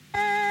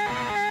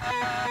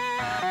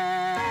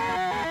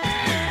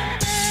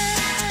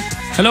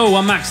Hello,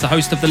 I'm Max, the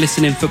host of the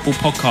ListenIN Football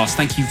Podcast.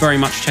 Thank you very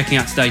much for checking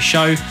out today's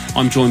show.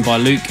 I'm joined by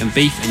Luke and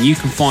Beef, and you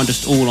can find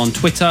us all on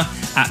Twitter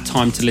at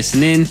Time to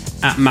Listen In,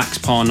 at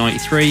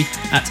MaxPar93,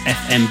 at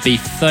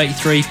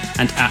FMBeef33,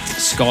 and at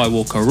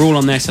Skywalker. We're all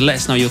on there, so let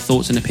us know your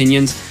thoughts and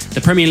opinions.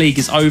 The Premier League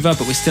is over,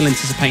 but we're still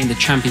anticipating the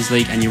Champions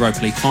League and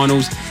Europa League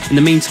finals. In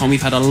the meantime,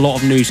 we've had a lot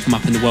of news come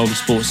up in the world of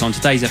sports, so on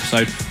today's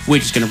episode, we're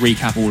just going to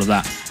recap all of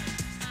that.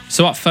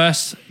 So up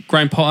first,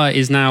 Graham Potter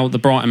is now the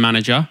Brighton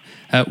manager.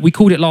 We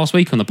called it last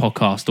week on the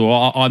podcast,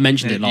 or I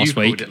mentioned it last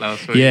week. Called it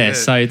last week. Yeah,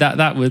 so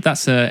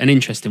that's an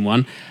interesting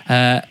one.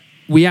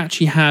 We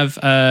actually have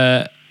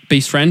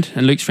Beast's friend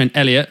and Luke's friend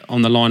Elliot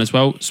on the line as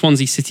well.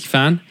 Swansea City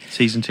fan,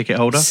 season ticket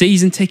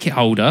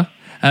holder.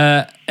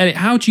 Elliot,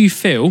 how do you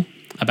feel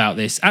about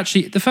this?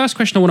 Actually, the first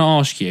question I want to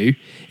ask you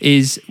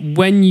is: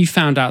 when you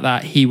found out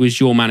that he was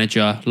your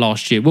manager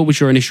last year, what was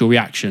your initial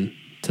reaction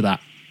to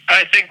that?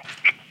 I think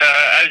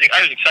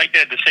I was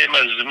excited, the same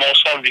as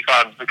most Swansea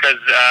fans, because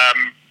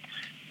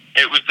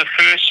it was the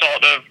first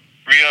sort of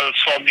real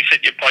Swansea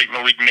City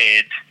appointment we'd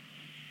made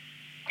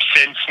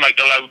since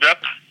Michael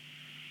Laudrup.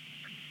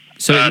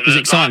 So it was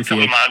exciting for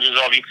you? The managers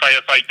all being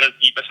firefighters,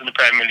 keep us in the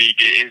Premier League.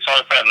 It sort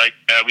of felt like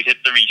we hit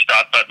the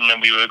restart button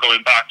and we were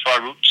going back to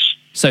our roots.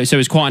 So it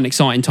was quite an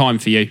exciting time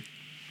for you?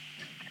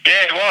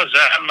 Yeah, it was.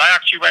 I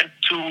actually went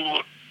to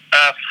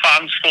a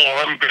fans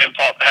forum Graham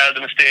Potter held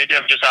in the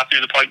stadium just after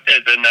he was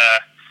appointed, and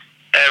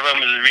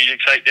everyone was really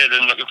excited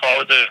and looking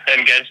forward to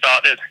him getting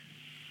started.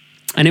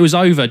 And it was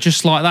over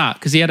just like that,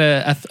 because he had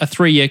a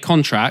 3-year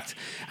contract,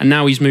 and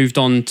now he's moved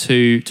on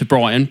to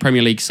Brighton,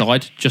 Premier League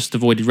side, just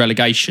avoided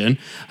relegation.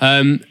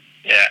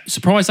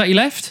 Surprised that he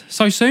left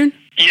so soon?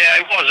 Yeah,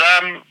 it was.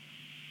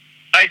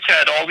 I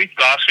said all week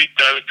last week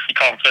that I was pretty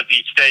confident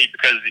he'd stay,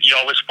 because he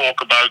always spoke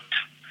about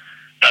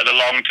the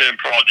long-term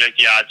project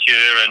he had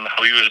here and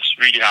how he was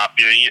really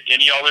happy.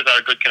 And he always had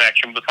a good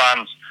connection with the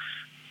fans.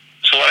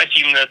 So when I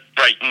seen that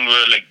Brighton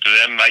were linked to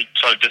him, I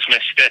sort of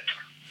dismissed it.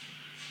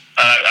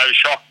 I was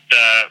shocked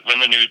when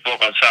the news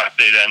broke on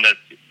Saturday then that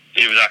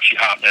it was actually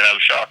happening. I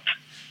was shocked.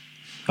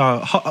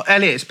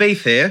 Elliot, it's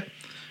Beef here.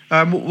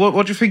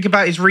 What do you think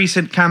about his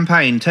recent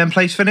campaign? 10th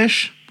place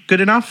finish?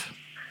 Good enough?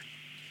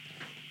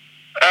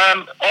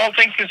 All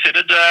things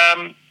considered,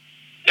 a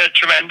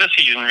tremendous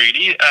season,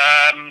 really.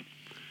 To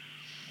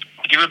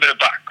give a bit of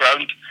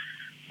background,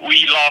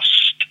 we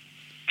lost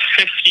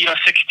 15 or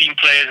 16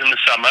 players in the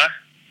summer,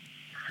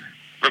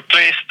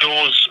 replaced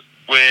those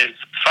with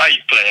 5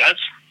 players.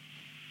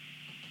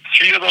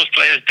 3 of those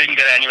players didn't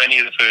get anywhere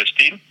near the first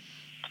team.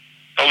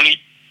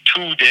 Only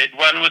 2 did.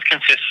 One was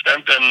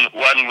consistent and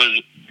one was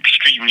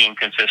extremely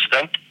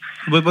inconsistent.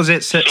 Was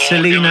it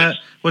Selena?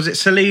 Was it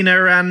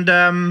Selena and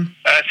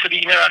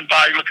Selena and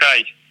Barry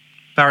Mackay?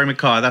 Barry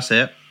Mackay, that's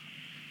it.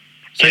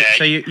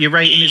 So you're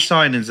rating his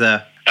signings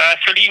there?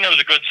 Selena was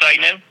a good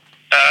signing.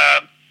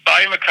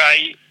 Barry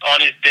Mackay, on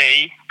his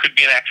day, could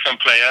be an excellent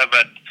player,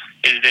 but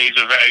his days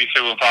were very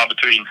few and far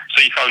between.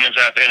 So he found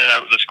himself in and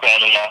out of the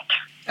squad a lot.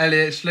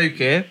 Elliot, it's Luke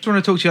here. I just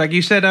want to talk to you, like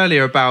you said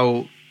earlier,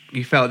 about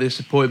you felt this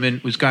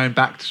appointment was going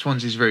back to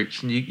Swansea's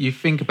roots, and you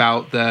think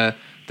about the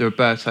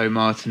Roberto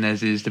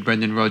Martinez's, the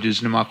Brendan Rodgers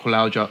and the Michael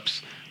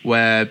Laudrups,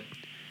 where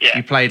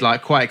you played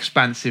like quite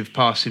expansive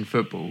passing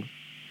football.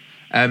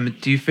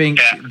 Do you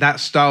think that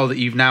style that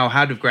you've now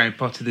had with Graham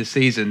Potter this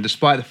season,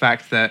 despite the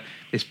fact that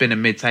it's been a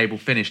mid-table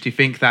finish, do you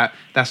think that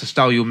that's a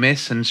style you'll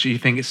miss, and do you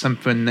think it's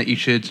something that you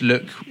should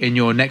look in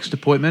your next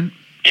appointment?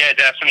 Yeah,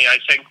 definitely. I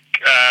think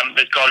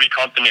there's got to be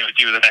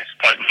continuity with the next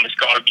appointment. There's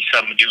got to be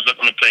somebody who's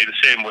looking to play the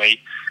same way,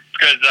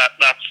 because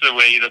that's the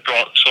way that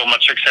brought so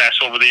much success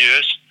over the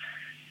years.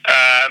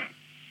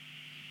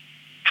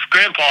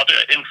 Graham Potter,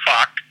 in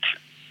fact,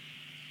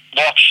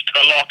 watched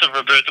a lot of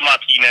Roberto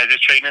Martinez's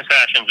training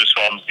sessions with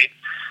Swansea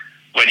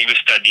when he was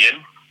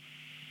studying.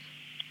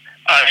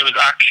 And it was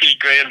actually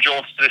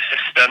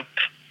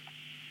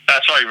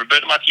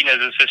Roberto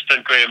Martinez's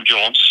assistant, Graham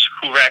Jones,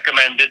 who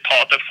recommended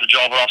Potter for the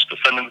job at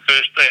Oskarsson in the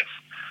first place.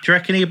 Do you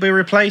reckon he'll be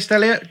replaced,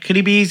 Elliot? Can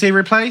he be easily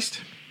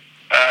replaced?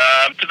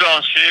 To be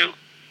honest with you,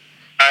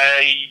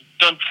 I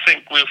don't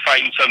think we'll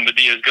find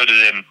somebody as good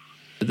as him.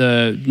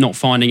 The not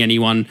finding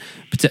anyone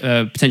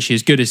potentially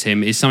as good as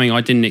him is something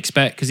I didn't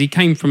expect, because he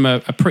came from a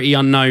pretty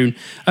unknown,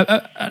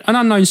 an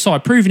unknown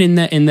side, proven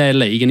in their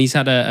league, and he's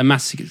had a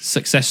massive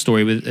success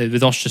story with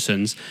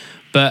Oskarsons.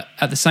 But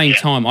at the same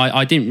time,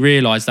 I didn't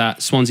realise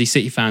that Swansea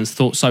City fans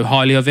thought so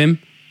highly of him.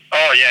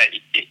 Oh yeah,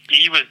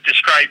 he was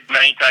described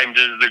many times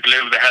as the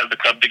glue that held the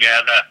club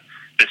together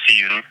this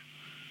season.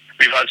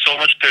 We've had so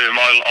much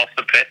turmoil off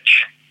the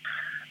pitch.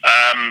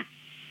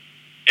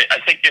 I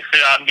think if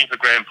it hadn't been for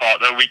Graham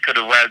Potter, we could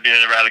have well been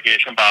in a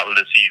relegation battle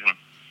this season.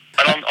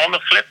 And on the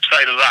flip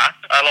side of that,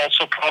 I'll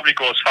also probably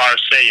go as far as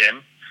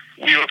saying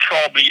we were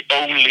probably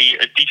only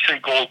a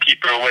decent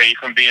goalkeeper away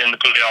from being in the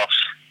playoffs.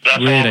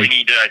 That's all we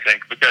needed, I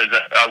think, because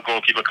our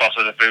goalkeeper cost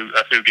us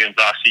a few games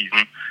last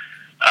season.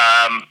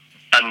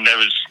 And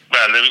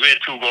we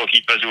had 2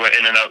 goalkeepers who were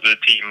in and out of the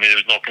team. There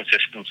was no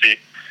consistency.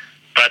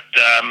 But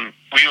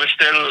we were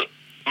still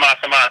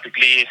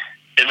mathematically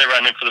in the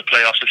running for the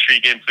playoffs with 3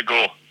 games to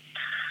go.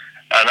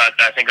 And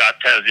I think that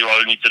tells you all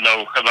you need to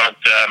know about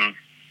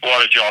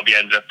what a job he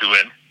ended up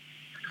doing.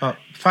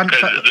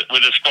 Because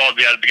with the squad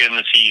we had at the beginning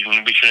of the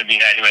season, we shouldn't have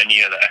been anywhere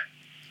near there.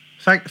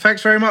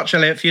 Thanks very much,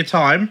 Elliot, for your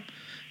time.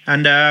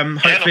 And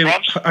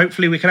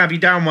hopefully we can have you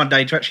down one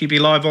day to actually be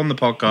live on the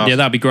podcast. Yeah,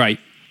 that'd be great.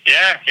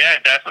 Yeah,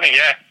 definitely,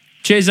 yeah.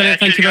 Cheers, Elliot.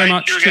 Thank you very guys.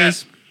 much.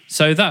 Cheers.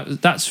 So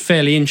that's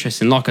fairly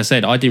interesting. Like I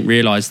said, I didn't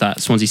realise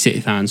that Swansea City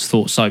fans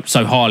thought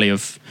so highly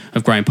of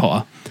Graham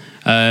Potter.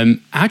 How do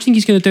you think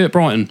he's going to do at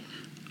Brighton?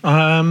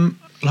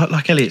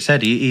 Like Elliot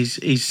said,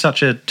 he's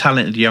such a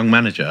talented young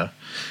manager.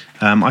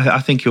 I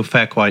think he'll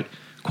fare quite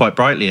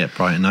brightly at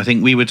Brighton. I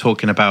think we were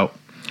talking about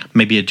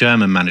maybe a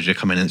German manager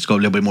coming in that's got a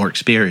little bit more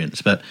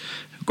experience, but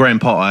Graham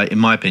Potter, in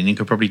my opinion,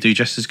 could probably do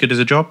just as good as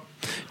a job.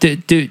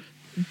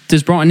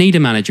 Does Brighton need a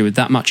manager with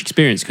that much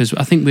experience? Because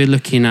I think we're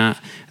looking at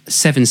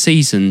 7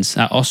 seasons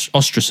at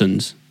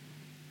Östersunds,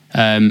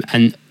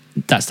 and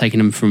that's taken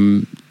them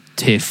from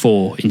tier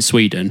 4 in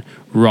Sweden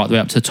right the way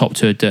up to the top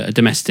to a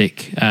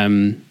domestic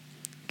winning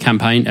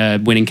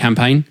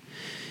campaign.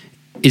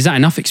 Is that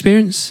enough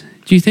experience,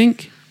 do you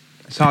think?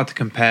 It's hard to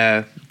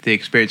compare the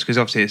experience because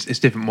obviously it's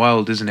a different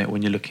world, isn't it,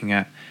 when you're looking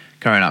at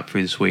going up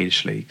through the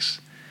Swedish leagues.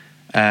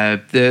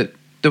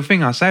 The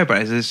thing I say about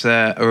it is it's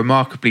a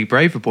remarkably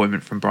brave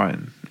appointment from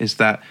Brighton, is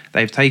that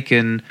they've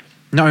taken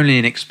not only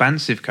an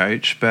expansive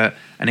coach, but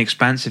an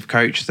expansive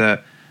coach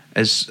that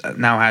has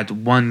now had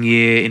 1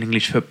 year in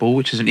English football,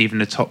 which isn't even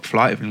the top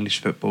flight of English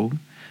football.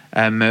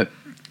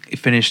 He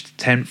finished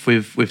 10th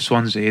with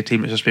Swansea, a team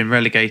that's just been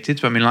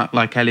relegated. But I mean,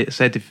 like Elliot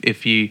said,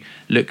 if you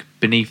look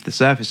beneath the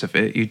surface of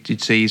it,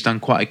 you'd see he's done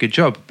quite a good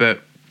job.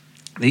 But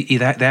they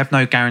have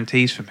no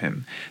guarantees from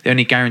him. The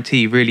only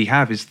guarantee you really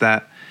have is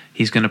that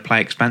he's going to play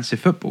expansive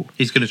football.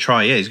 He's going to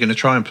try, He's going to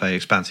try and play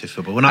expansive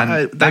football.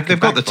 And they've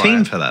got the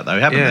team for that, though,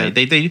 haven't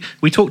they?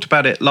 We talked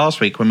about it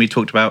last week when we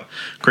talked about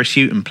Chris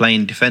Hughton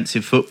playing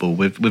defensive football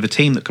with a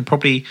team that could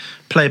probably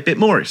play a bit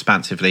more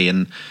expansively.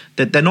 And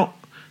they're not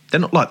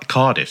like the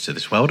Cardiffs of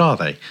this world, are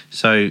they?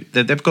 So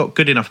they've got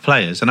good enough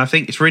players. And I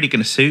think it's really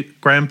going to suit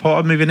Graham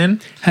Potter moving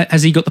in.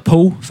 Has he got the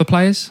pull for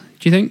players,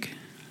 do you think?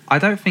 I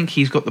don't think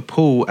he's got the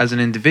pull as an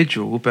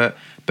individual, but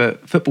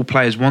football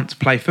players want to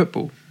play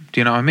football. Do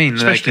you know what I mean?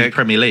 Especially the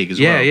Premier League as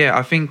well. Yeah.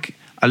 I think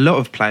a lot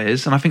of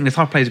players, and I think the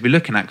type of players we'll be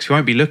looking at, because he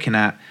won't be looking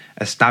at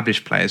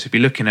established players, he'll be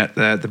looking at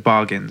the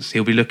bargains.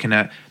 He'll be looking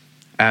at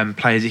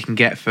players he can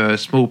get for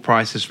small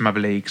prices from other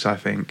leagues, I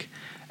think.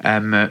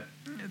 And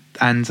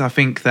I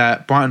think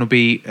that Brighton will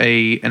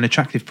be an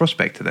attractive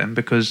prospect to them,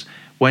 because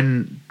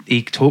when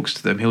he talks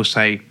to them, he'll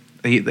say,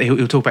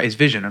 he'll talk about his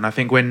vision. And I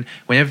think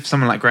whenever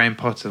someone like Graham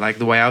Potter, like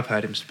the way I've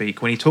heard him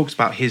speak, when he talks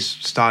about his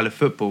style of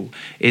football,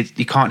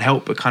 you can't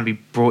help but kind of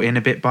be brought in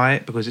a bit by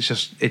it, because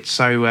it's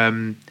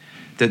so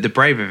the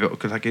brave of it,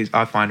 because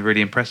I find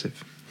really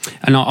impressive.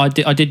 And I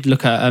did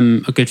look at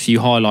a good few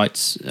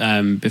highlights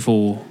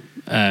before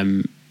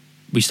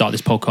we start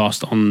this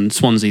podcast on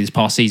Swansea this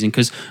past season,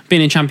 because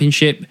being in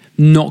Championship,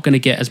 not going to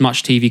get as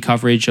much TV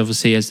coverage.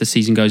 Obviously, as the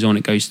season goes on,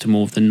 it goes to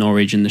more of the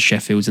Norwich and the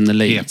Sheffields and the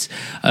Leeds.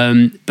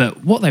 Yeah.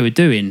 But what they were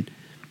doing,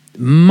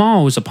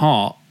 miles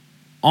apart,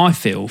 I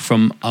feel,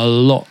 from a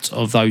lot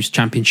of those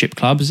Championship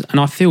clubs. And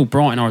I feel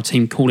Brighton are a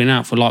team calling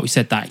out for, like we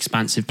said, that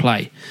expansive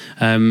play.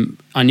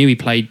 I knew he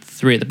played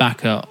 3 at the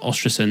back at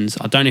Östersunds.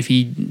 I don't know if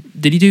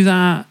did he do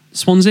that at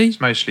Swansea?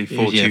 It's mostly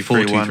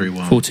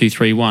 4-2-3-1.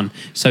 4-2-3-1.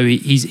 So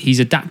he's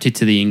adapted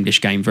to the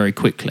English game very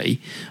quickly.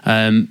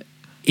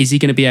 Is he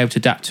going to be able to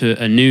adapt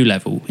to a new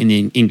level in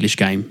the English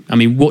game? I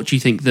mean, what do you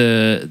think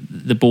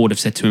the board have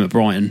said to him at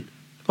Brighton?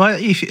 Well,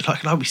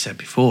 like we said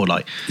before,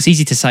 it's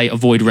easy to say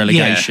avoid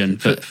relegation,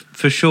 but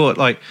for sure,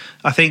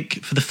 I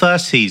think for the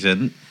first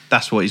season,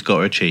 that's what he's got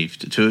to achieve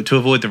to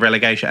avoid the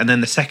relegation, and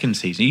then the second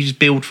season, you just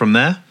build from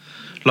there.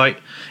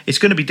 It's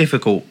going to be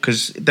difficult,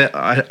 because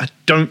I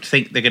don't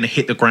think they're going to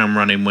hit the ground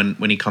running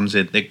when he comes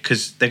in,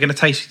 because they're going to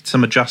take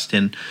some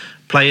adjusting.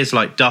 Players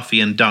like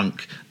Duffy and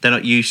Dunk, they're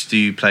not used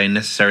to playing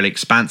necessarily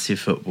expansive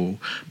football,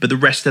 but the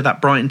rest of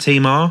that Brighton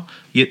team are.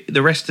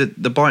 The rest of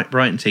the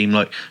Brighton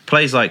team,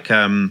 players like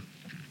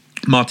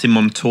Martin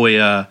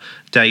Montoya,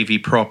 Davy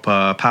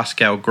Proper,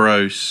 Pascal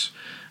Gross,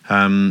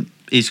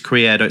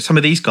 Izquierdo. Some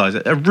of these guys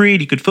are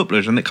really good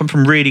footballers, and they come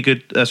from really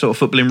good sort of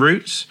footballing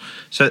roots.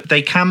 So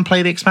they can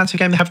play the expansive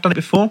game. They have done it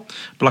before.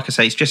 But like I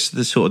say, it's just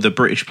the sort of the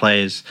British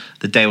players,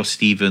 the Dale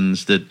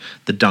Stevens, the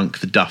Dunk,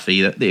 the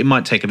Duffy, that it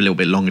might take a little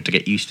bit longer to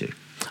get used to.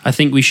 I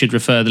think we should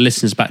refer the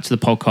listeners back to the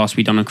podcast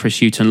we done on Chris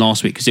Hughton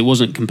last week, because it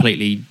wasn't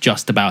completely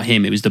just about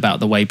him. It was about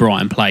the way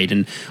Brighton played.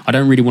 And I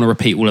don't really want to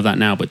repeat all of that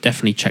now, but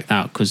definitely check that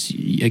out, because,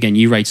 again,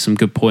 you raised some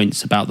good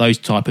points about those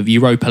type of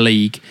Europa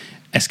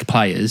League-esque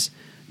players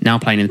now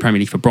playing in the Premier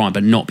League for Brighton,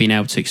 but not being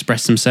able to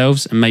express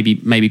themselves. And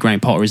maybe Graham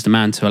Potter is the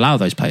man to allow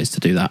those players to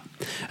do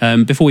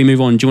that. Before we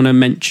move on, do you want to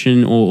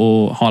mention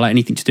or highlight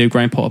anything to do with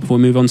Graham Potter before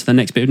we move on to the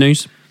next bit of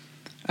news?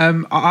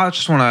 I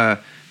just want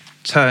to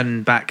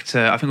turn back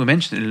to, I think we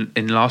mentioned it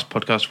in the last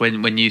podcast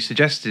when you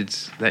suggested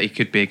that he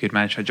could be a good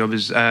manager job,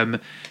 is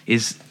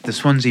the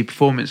Swansea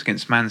performance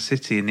against Man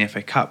City in the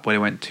FA Cup, where they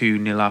went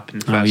 2-0 up in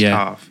the first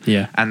half.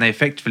 Yeah. And they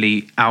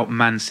effectively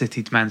out-Man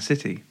City to Man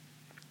City.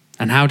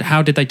 And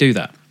how did they do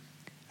that?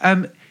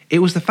 It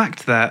was the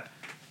fact that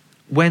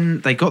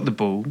when they got the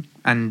ball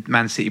and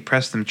Man City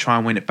pressed them to try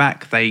and win it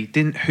back, they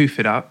didn't hoof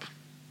it up.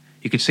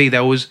 You could see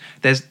there's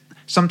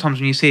sometimes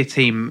when you see a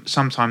team,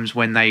 sometimes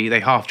when they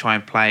half try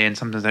and play and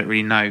sometimes they don't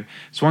really know.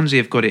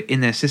 Swansea have got it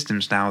in their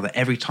systems now that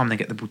every time they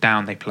get the ball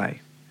down, they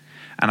play.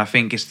 And I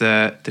think it's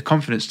the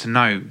confidence to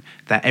know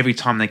that every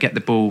time they get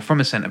the ball from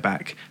a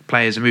centre-back,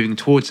 players are moving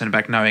towards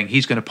centre-back knowing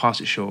he's going to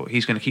pass it short,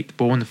 he's going to keep the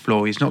ball on the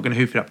floor, he's not going to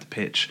hoof it up the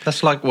pitch.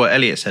 That's like what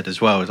Elliot said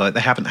as well. Is like they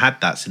haven't had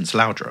that since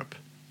Laudrup.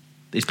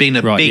 It's been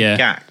a big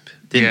gap.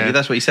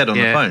 That's what he said on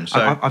the phone.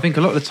 So I think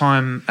a lot of the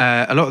time,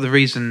 a lot of the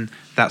reason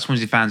that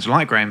Swansea fans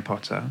like Graham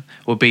Potter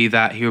will be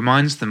that he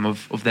reminds them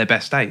of their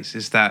best days.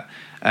 Is that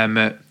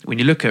when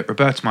you look at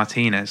Roberto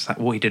Martinez, like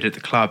what he did at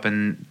the club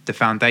and the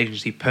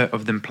foundations he put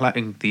of them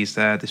playing this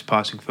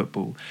passing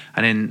football,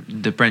 and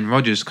then the Brendan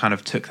Rodgers kind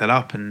of took that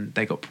up and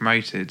they got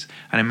promoted,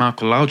 and then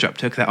Michael Laudrup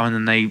took that on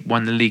and they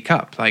won the League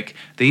Cup. Like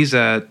these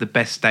are the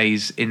best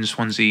days in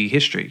Swansea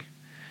history.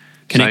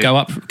 Can it go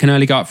up? Can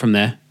only go up from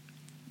there?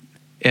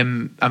 I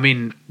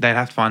mean, they'd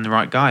have to find the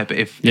right guy. But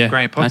if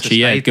Graham Potter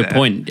stayed good there,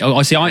 point.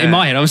 I see. In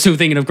my head, I'm still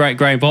thinking of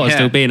Graham Potter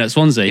still being at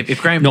Swansea.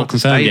 If Graham not Potter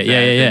confirmed stayed yet,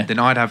 there, then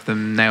I'd have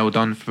them nailed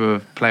on for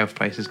playoff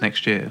places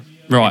next year.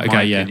 Right. in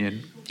my Okay.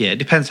 opinion. yeah, it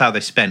depends how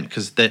they spent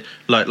because they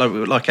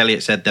like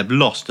Elliot said, they've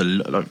lost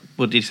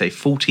what did he say,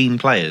 14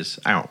 players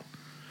out.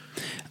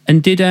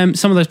 And did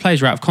some of those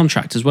players were out of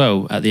contract as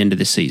well at the end of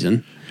this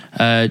season?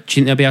 Do you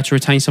think they'll be able to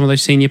retain some of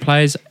those senior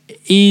players?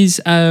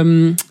 Is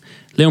Leon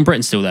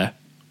Britton still there?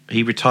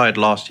 He retired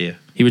last year.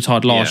 He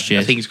retired last year.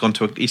 I think he's gone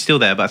to. He's still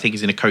there, but I think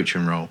he's in a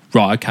coaching role.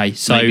 Right. Okay.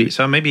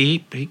 So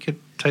maybe he could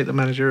take the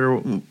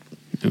managerial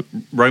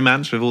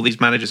romance with all these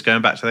managers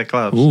going back to their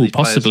clubs. Ooh,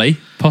 possibly.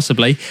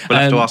 We'll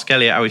have to ask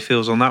Elliot how he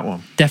feels on that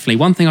one. Definitely.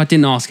 One thing I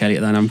didn't ask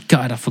Elliot, then I'm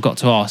gutted I forgot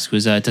to ask,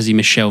 was does he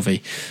miss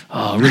Shelby?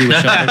 Oh, I really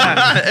wish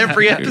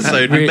Every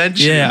episode we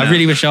mention. Yeah, I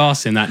really wish I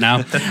asked him that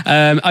now.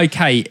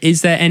 Okay.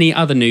 Is there any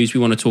other news we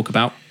want to talk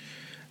about?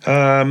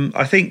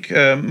 I think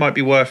might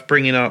be worth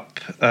bringing up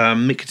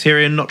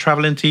Mkhitaryan not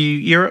travelling to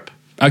Europe.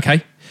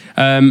 Okay.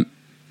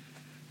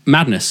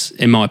 Madness,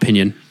 in my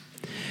opinion.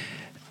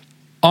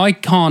 I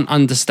can't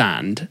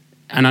understand,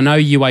 and I know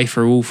UEFA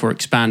are all for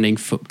expanding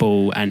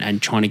football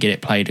and trying to get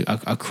it played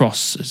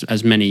across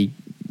as many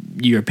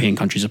European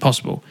countries as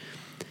possible,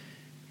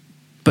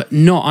 but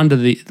not under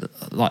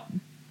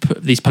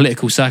these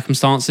political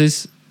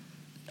circumstances.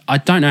 I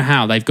don't know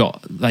how they've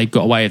got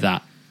away with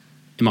that.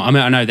 I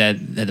mean, I know they're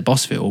the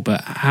boss of it all,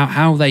 but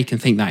how they can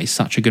think that is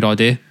such a good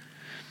idea?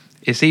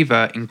 It's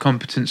either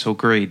incompetence or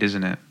greed,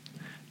 isn't it?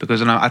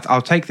 Because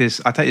I'll take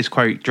this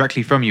quote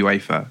directly from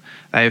UEFA.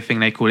 They have a thing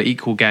they call it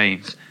equal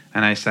game,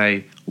 and they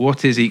say,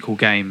 "What is equal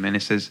game?" And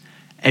it says,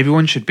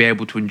 "Everyone should be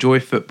able to enjoy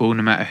football,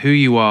 no matter who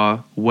you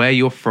are, where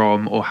you're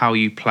from, or how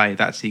you play.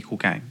 That's equal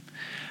game."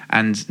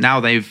 And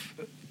now they've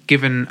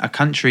given a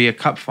country a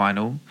cup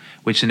final,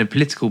 which is in a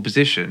political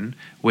position,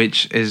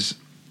 which has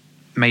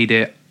made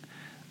it.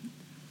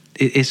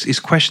 It's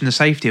questioned the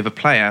safety of a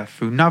player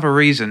for another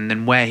reason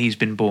than where he's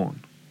been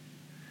born,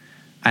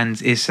 and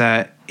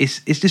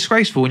it's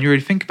disgraceful when you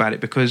really think about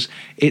it, because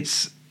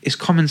it's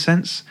common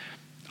sense.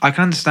 I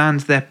can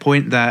understand their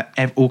point that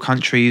all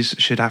countries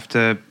should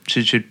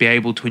be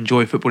able to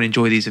enjoy football,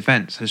 enjoy these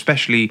events,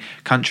 especially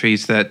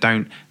countries that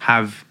don't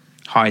have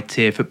high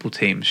tier football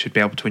teams should be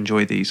able to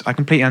enjoy these. I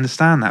completely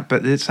understand that, but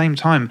at the same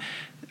time,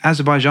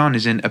 Azerbaijan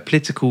is in a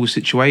political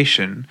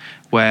situation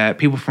where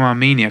people from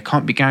Armenia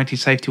can't be guaranteed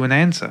safety when they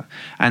enter.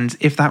 And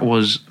if that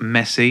was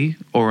Messi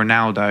or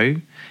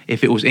Ronaldo,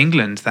 if it was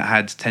England that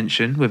had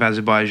tension with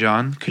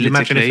Azerbaijan, could you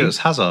imagine if it was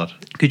Hazard?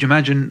 Could you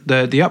imagine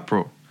the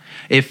uproar?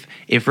 If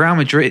Real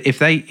Madrid, if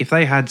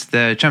they had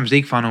the Champions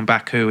League final in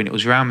Baku and it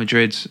was Real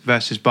Madrid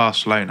versus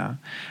Barcelona,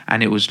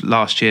 and it was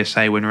last year,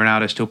 say, when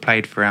Ronaldo still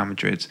played for Real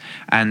Madrid,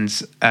 and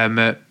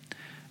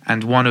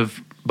one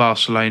of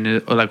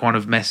Barcelona, or like one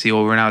of Messi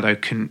or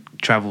Ronaldo, couldn't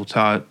travel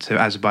to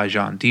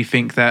Azerbaijan, do you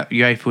think that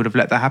UEFA would have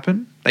let that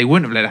happen? They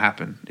wouldn't have let it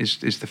happen. Is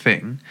the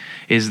thing,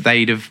 is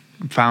they'd have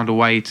found a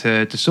way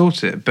to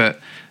sort it. But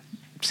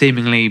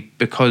seemingly,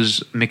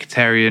 because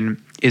Mkhitaryan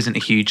isn't a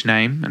huge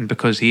name and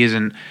because he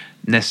isn't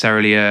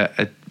necessarily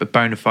a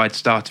bona fide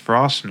starter for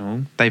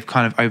Arsenal, they've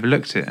kind of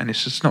overlooked it, and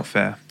it's just not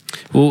fair.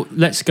 Well,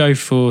 let's go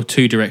for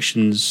two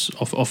directions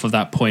off of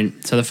that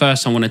point. So the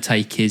first I want to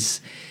take is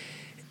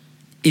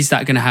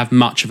that going to have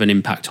much of an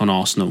impact on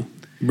Arsenal,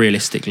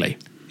 realistically?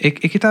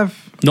 It could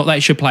have. Not that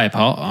it should play a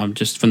part,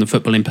 just from the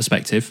footballing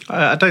perspective.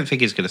 I don't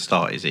think he's going to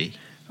start, is he?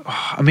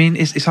 I mean,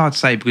 it's hard to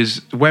say,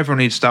 because whether or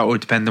not he'd start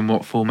would depend on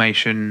what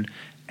formation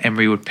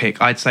Emery would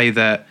pick. I'd say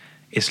that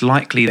it's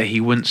likely that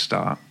he wouldn't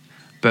start,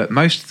 But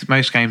most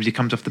games he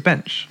comes off the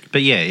bench.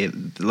 But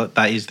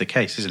that is the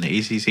case, isn't it?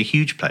 He's a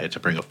huge player to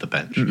bring off the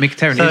bench.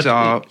 Mkhitaryan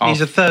is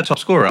he's a third top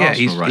scorer at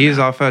Arsenal right now. He is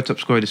our third top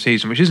scorer of the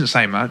season, which isn't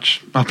saying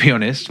much, I'll be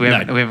honest. We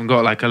haven't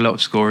got like a lot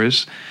of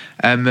scorers.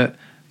 But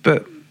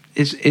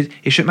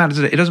it shouldn't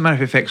matter. It doesn't matter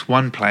if it affects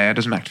one player. It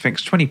doesn't matter if it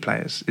affects 20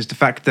 players. It's the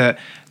fact that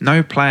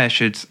no player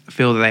should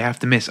feel that they have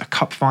to miss a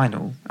cup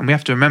final. And we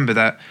have to remember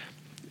that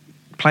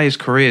players'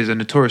 careers are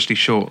notoriously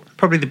short.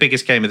 Probably the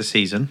biggest game of the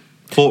season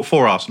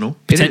for Arsenal.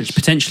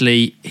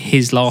 Potentially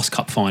his last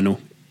cup final.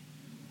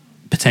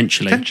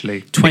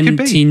 Potentially.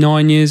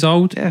 29 years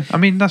old. Yeah, I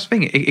mean, that's the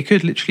thing. It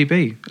could literally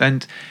be.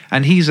 And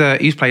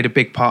he's played a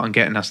big part in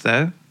getting us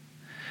there.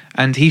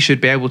 And he should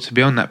be able to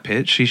be on that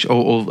pitch,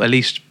 or at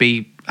least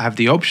have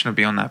the option of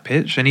being on that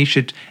pitch. And he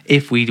should,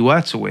 if we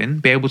were to win,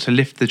 be able to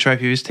lift the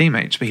trophy of his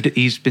teammates. But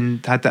he's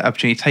had that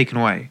opportunity taken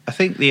away. I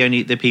think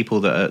the people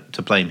that are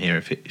to blame here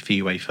for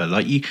UEFA,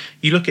 like you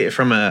look at it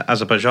from a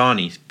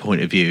Azerbaijani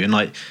point of view, and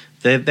like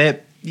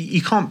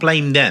you can't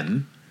blame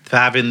them for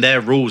having their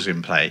rules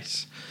in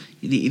place.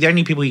 The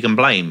only people you can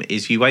blame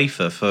is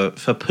UEFA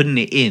for putting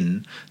it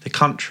in the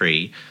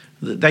country.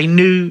 They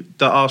knew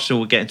that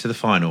Arsenal would get into the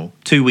final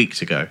 2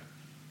 weeks ago.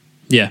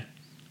 Yeah.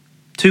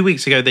 2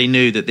 weeks ago, they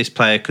knew that this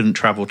player couldn't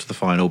travel to the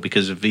final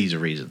because of visa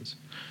reasons.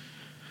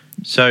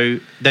 So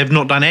they've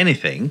not done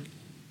anything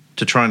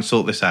to try and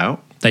sort this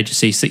out. They just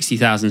see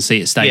 60,000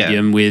 seat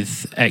stadium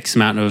with X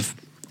amount of...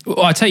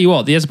 Well, I tell you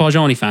what, the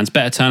Azerbaijani fans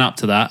better turn up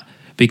to that,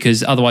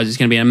 because otherwise it's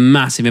going to be a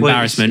massive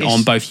embarrassment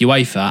on both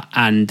UEFA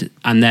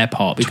and their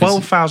part.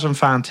 12,000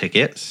 fan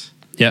tickets.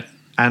 Yep.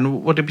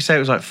 And what did we say? It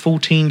was like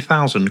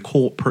 14,000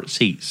 corporate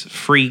seats,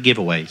 free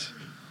giveaways.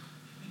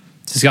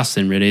 It's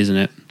disgusting, really, isn't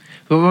it?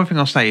 Well, one thing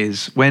I'll say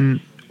is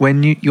when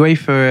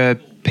UEFA are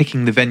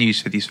picking the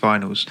venues for these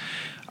finals,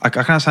 I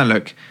can understand.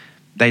 Look,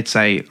 they'd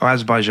say, "Oh,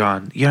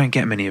 Azerbaijan, you don't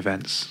get many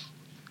events.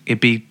 It'd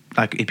be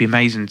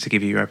amazing to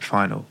give you a Europa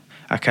final."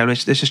 Okay,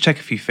 let's just check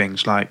a few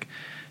things. Like,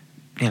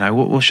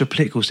 what's your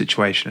political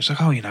situation? It's like,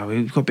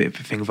 we've got a bit of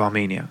a thing with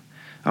Armenia.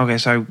 Okay,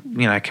 so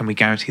can we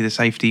guarantee the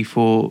safety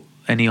for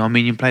any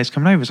Armenian players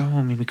coming over? It's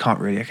like, we can't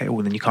really. Okay,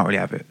 well then you can't really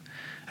have it,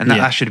 and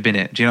that should have been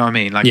it. Do you know what I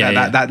mean? Like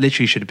that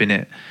literally should have been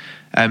it.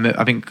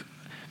 I think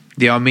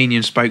the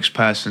Armenian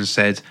spokesperson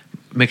said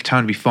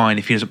Mkhitaryan would be fine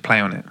if he doesn't play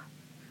on it.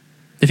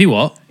 If he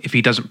what? If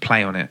he doesn't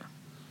play on it.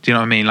 Do you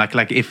know what I mean? Like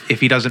if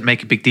he doesn't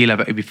make a big deal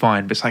of it, he'd be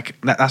fine. But it's like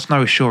that's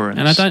no assurance.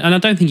 And I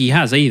don't think he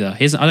has either.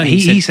 He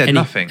said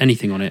nothing.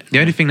 Anything on it. The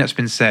only thing that's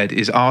been said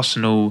is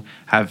Arsenal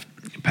have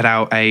put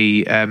out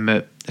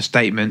a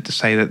statement to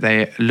say that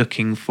they're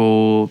looking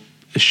for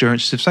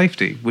assurances of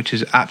safety, which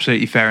is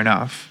absolutely fair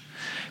enough,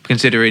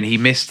 considering he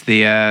missed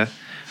our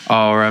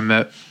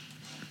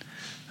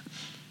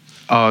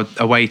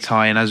away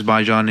tie in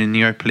Azerbaijan in the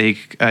Europa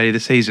League earlier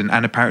this season,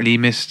 and apparently he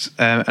missed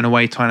an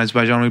away tie in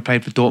Azerbaijan when we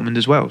played for Dortmund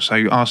as well.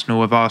 So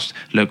Arsenal have asked,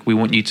 look, we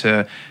want you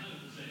to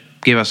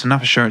give us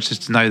enough assurances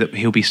to know that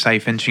he'll be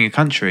safe entering a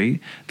country.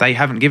 They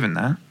haven't given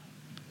that.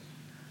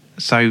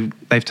 So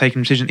they've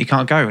taken a decision that he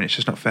can't go, and it's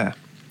just not fair.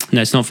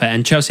 No, it's not fair.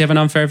 And Chelsea have an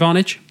unfair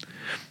advantage?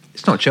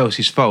 It's not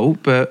Chelsea's fault,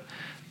 but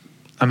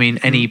I mean,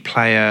 any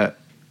player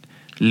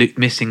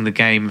missing the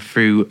game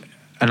through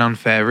an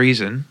unfair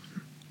reason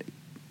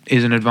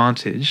is an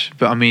advantage.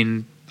 But I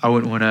mean, I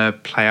wouldn't want to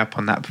play up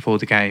on that before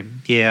the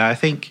game. Yeah, I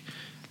think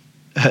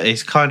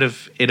it's kind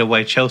of, in a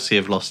way, Chelsea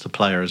have lost a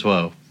player as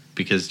well.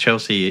 Because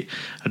Chelsea,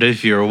 I don't know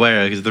if you're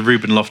aware, because the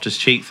Ruben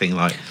Loftus-Cheek thing,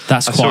 like...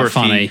 That's quite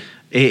funny.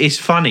 It is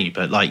funny,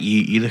 but like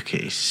you look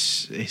at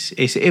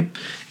it,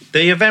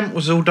 the event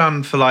was all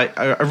done for like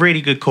a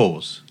really good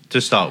cause to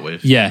start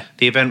with. Yeah.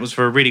 The event was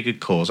for a really good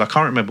cause. I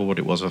can't remember what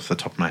it was off the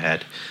top of my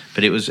head,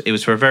 but it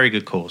was for a very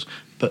good cause.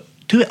 But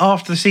do it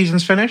after the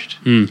season's finished.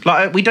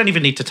 Like, we don't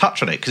even need to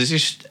touch on it because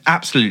it's just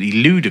absolutely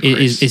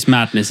ludicrous. It's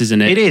madness, isn't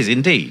it? It is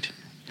indeed.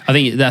 I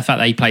think the fact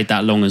that he played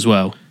that long as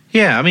well.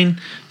 Yeah, I mean,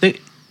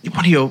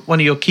 one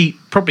of your key,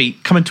 probably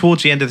coming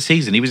towards the end of the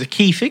season, he was a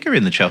key figure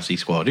in the Chelsea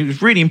squad. He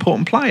was a really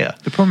important player.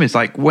 The problem is,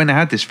 like, when I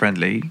had this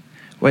friendly,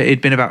 well,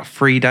 it'd been about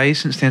 3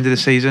 days since the end of the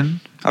season.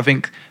 I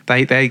think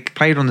they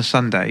played on the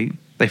Sunday,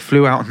 they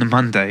flew out on the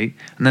Monday,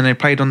 and then they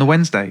played on the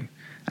Wednesday,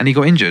 and he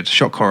got injured.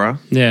 Shock horror.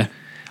 Yeah.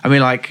 I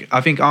mean, like,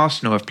 I think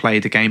Arsenal have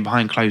played a game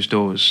behind closed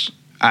doors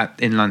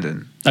in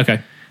London.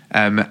 Okay.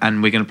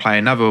 And we're going to play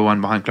another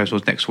one behind closed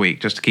doors next week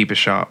just to keep us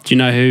sharp. Do you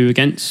know who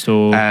against?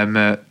 Or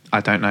I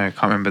don't know. I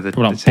can't remember the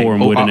like team.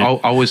 Boreham Wood,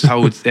 I was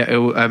told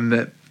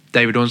that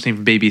David Ornstein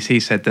from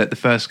BBC said that the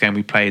first game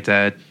we played,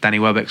 Danny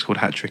Welbeck scored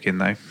a hat-trick in,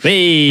 though.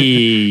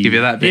 Hey! Give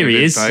you that. Here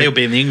he is. He'll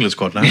be in the England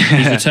squad now.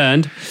 He's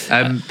returned.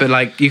 But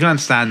like, you can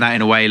understand that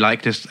in a way,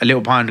 like just a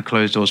little behind the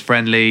closed doors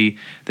friendly.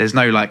 There's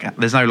no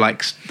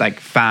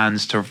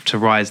fans to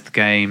rise the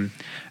game.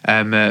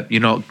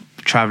 You're not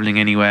travelling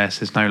anywhere,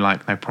 so there's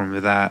no problem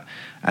with that.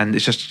 And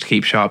it's just to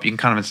keep sharp. You can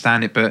kind of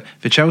understand it, but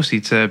for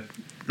Chelsea to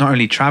not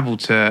only travel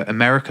to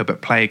America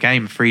but play a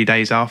game 3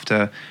 days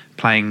after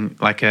playing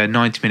like a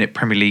 90-minute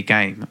Premier League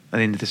game at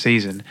the end of the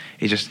season.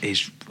 It just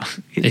is.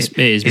 It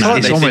is. It's mad. like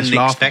It's they almost didn't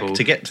laughable. expect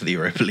to get to the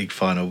Europa League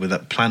final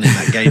without planning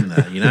that game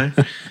there, you know?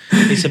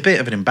 It's a bit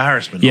of an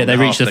embarrassment. Yeah, on they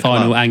behalf reached of the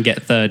final club. and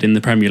get third in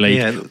the Premier League.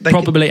 Yeah, they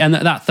probably. And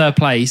that third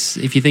place,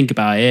 if you think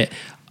about it,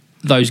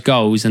 those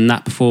goals and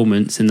that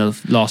performance in the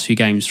last few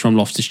games from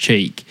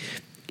Loftus-Cheek,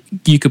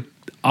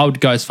 I would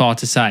go as far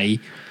to say,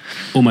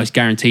 almost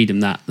guaranteed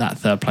him that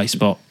third place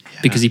spot.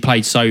 Because he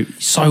played so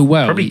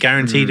well. Probably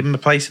guaranteed him a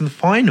place in the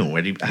final.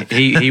 When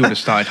He would have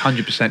started,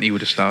 100% he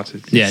would have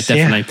started. Yeah,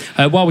 definitely.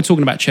 While we're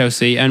talking about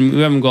Chelsea, and we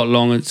haven't got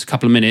long, it's a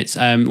couple of minutes,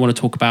 we want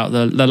to talk about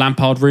the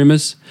Lampard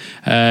rumours,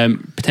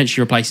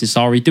 potentially replacing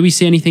Sarri. Do we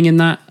see anything in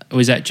that?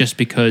 Or is that just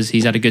because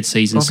he's had a good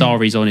season,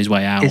 Sarri's on his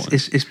way out?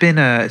 It's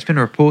been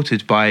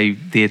reported by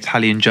the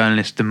Italian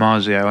journalist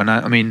Damasio, and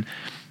I mean,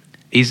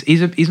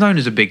 he's known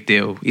as a big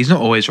deal. He's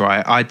not always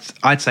right.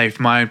 I'd say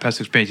from my own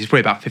personal experience, he's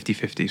probably about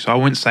 50-50. So I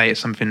wouldn't say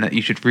it's something that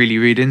you should really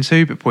read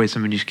into, but probably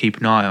something you should keep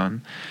an eye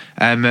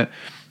on.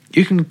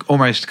 You can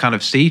almost kind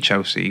of see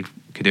Chelsea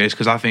could do this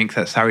because I think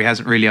that Sarri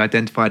hasn't really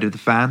identified with the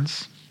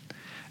fans.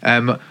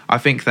 I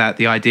think that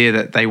the idea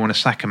that they want to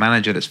sack a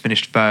manager that's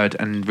finished third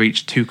and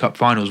reached 2 cup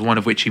finals, one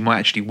of which he might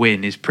actually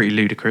win, is pretty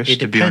ludicrous. it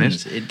to be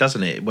honest, depends,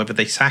 doesn't it? Whether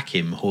they sack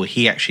him or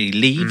he actually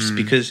leaves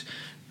because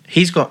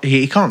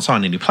he can't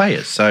sign any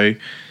players, so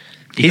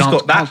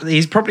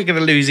he's probably going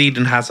to lose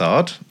Eden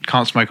Hazard.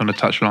 Can't smoke on the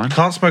touchline.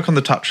 Can't smoke on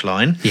the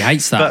touchline. He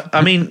hates that. But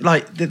I mean,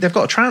 like they've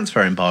got a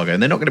transfer embargo,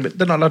 and they're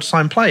not allowed to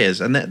sign players,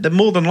 and they're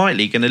more than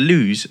likely going to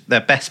lose their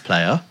best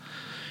player.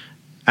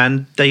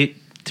 And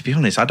to be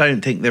honest, I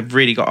don't think they've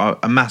really got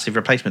a massive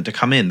replacement to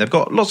come in. They've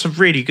got lots of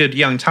really good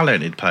young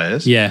talented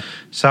players. Yeah.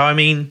 So I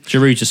mean,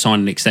 Giroud just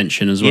signed an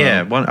extension as well.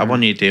 yeah, a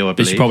 1 year deal, I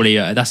believe. Which probably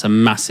that's a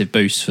massive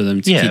boost for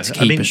them to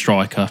keep a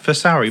striker for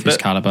Sarri, of his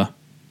but calibre.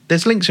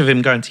 there's links with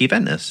him going to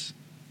Juventus.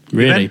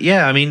 Really?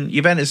 Yeah, I mean,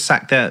 Juventus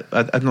sacked there.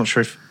 I'm not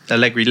sure if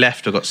Allegri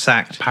left or got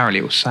sacked. Apparently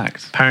it was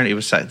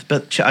sacked.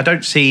 But I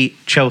don't see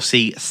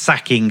Chelsea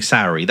sacking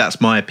Sarri.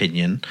 That's my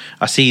opinion.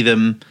 I see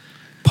them,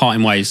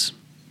 Parting ways.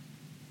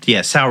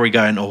 yeah, Sarri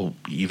going, oh,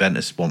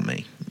 Juventus want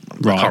me.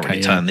 Right, I can't okay,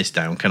 really turn this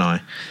down, can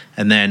I?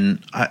 And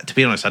then, to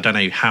be honest, I don't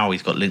know how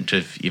he's got linked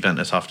with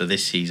Juventus after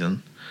this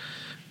season.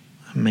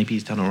 Maybe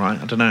he's done all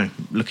right. I don't know.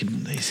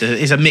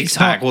 It's a mixed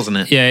bag, wasn't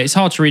it? Yeah, it's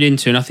hard to read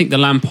into, and I think the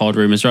Lampard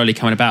rumours are only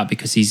coming about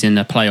because he's in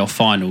the playoff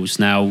finals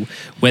now.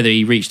 Whether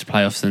he reached the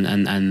playoffs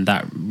and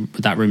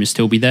that rumour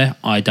still be there,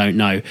 I don't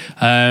know.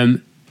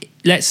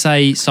 Let's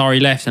say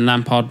Sarri left and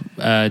Lampard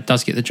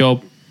does get the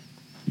job.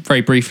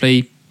 Very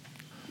briefly,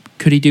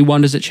 could he do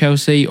wonders at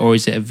Chelsea, or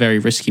is it a very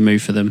risky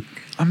move for them?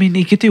 I mean,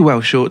 he could do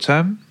well short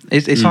term.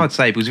 It's hard to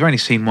say because we've only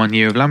seen 1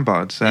 year of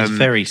Lampard. It's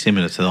very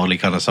similar to the Ole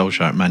Gunnar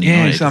Solskjaer at Man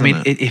United. Yes, I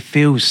mean, it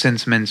feels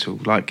sentimental.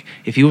 Like,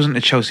 if he wasn't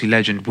a Chelsea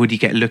legend, would he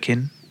get a look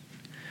in?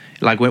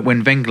 Like,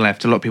 when Wenger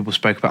left, a lot of people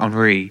spoke about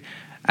Henry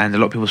and a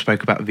lot of people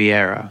spoke about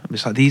Vieira.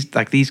 It's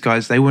like these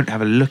guys, they wouldn't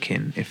have a look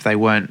in if they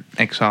weren't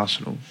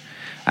ex-Arsenal.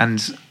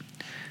 And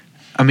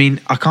I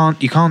mean,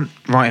 you can't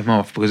write him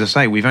off because I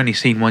say we've only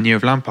seen 1 year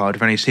of Lampard.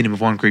 We've only seen him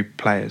with one group of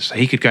players. So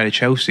he could go to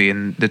Chelsea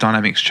and the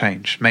dynamics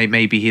change.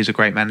 Maybe he's a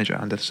great manager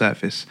under the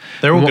surface.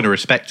 They're all going to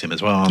respect him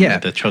as well, aren't they,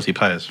 the Chelsea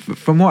players?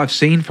 From what I've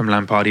seen from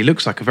Lampard, he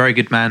looks like a very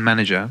good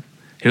manager.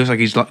 He looks like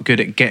he's good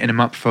at getting him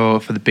up for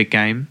the big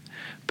game.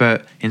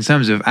 But in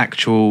terms of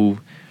actual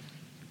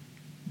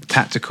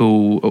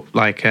tactical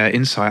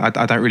insight,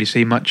 I don't really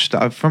see much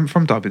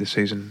from Derby this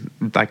season.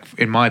 Like,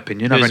 in my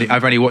opinion,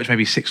 I've only watched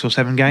maybe 6 or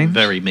 7 games.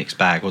 Very mixed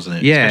bag, wasn't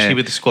it? Yeah, especially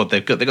with the squad.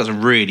 They've got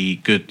some really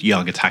good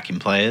young attacking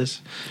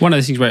players. One of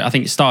those things where I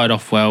think it started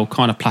off well,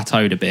 kind of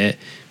plateaued a bit,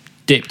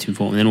 dipped in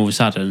form, and then all of a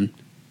sudden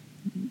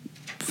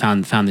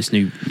found this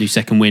new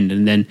second wind,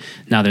 and then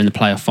now they're in the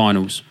playoff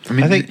finals.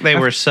 I think they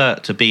were a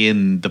cert to be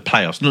in the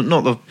playoffs,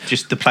 not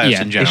just the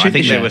playoffs in general. I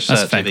think they were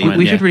cert to be.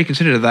 We should really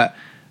consider that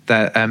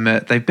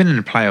they've been in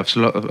the playoffs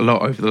a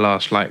lot over the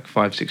last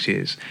 5-6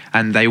 years,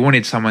 and they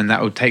wanted someone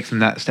that would take them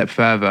that step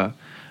further,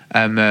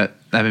 and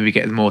maybe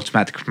get them more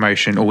automatic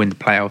promotion or win the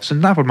playoffs.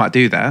 And Lampard might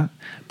do that,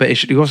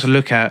 but you also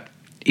look at,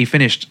 he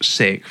finished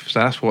 6th, so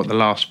that's the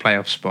last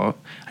playoff spot,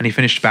 and he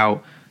finished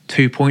about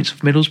 2 points of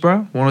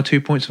Middlesbrough, 1 or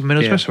 2 points of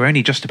Middlesbrough, so we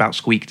only just about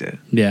squeaked it.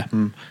 Yeah.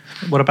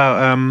 What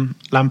about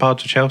Lampard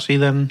to Chelsea,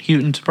 then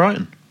Houghton to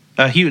Brighton,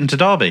 Houghton to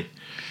Derby?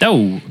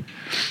 Oh,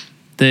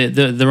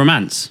 the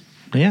romance.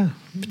 Yeah,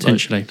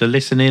 potentially. The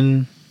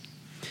ListenIN.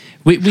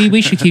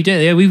 We should keep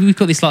doing it. Yeah, we've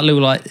got this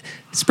little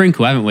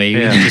sprinkle, haven't we? Yeah.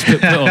 We can just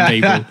put on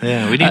people.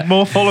 Yeah, we need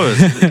more followers.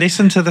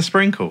 Listen to the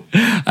sprinkle.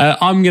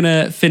 I'm going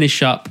to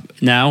finish up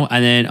now,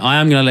 and then I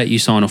am going to let you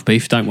sign off,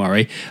 Beef. Don't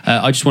worry.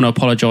 I just want to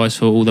apologise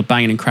for all the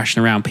banging and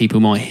crashing around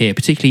people might hear,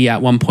 particularly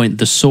at one point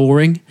the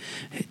soaring,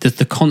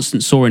 the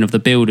constant soaring of the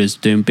builders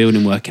doing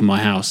building work in my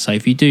house. So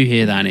if you do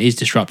hear that and it is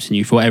disrupting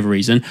you for whatever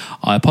reason,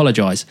 I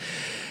apologise.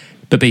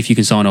 But Beef, you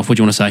can sign off. What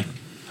do you want to say?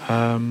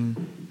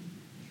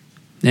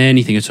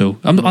 Anything at all?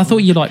 I thought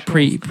you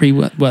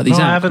pre-work these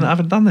out. I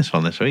haven't done this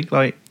one this week.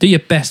 Do your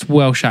best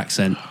Welsh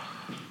accent.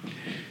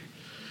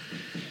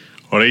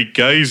 All right,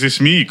 guys, it's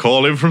me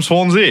calling from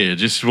Swansea.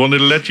 Just wanted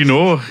to let you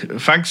know,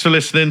 thanks for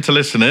listening to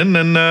ListenIN,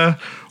 and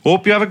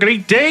hope you have a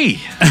great day.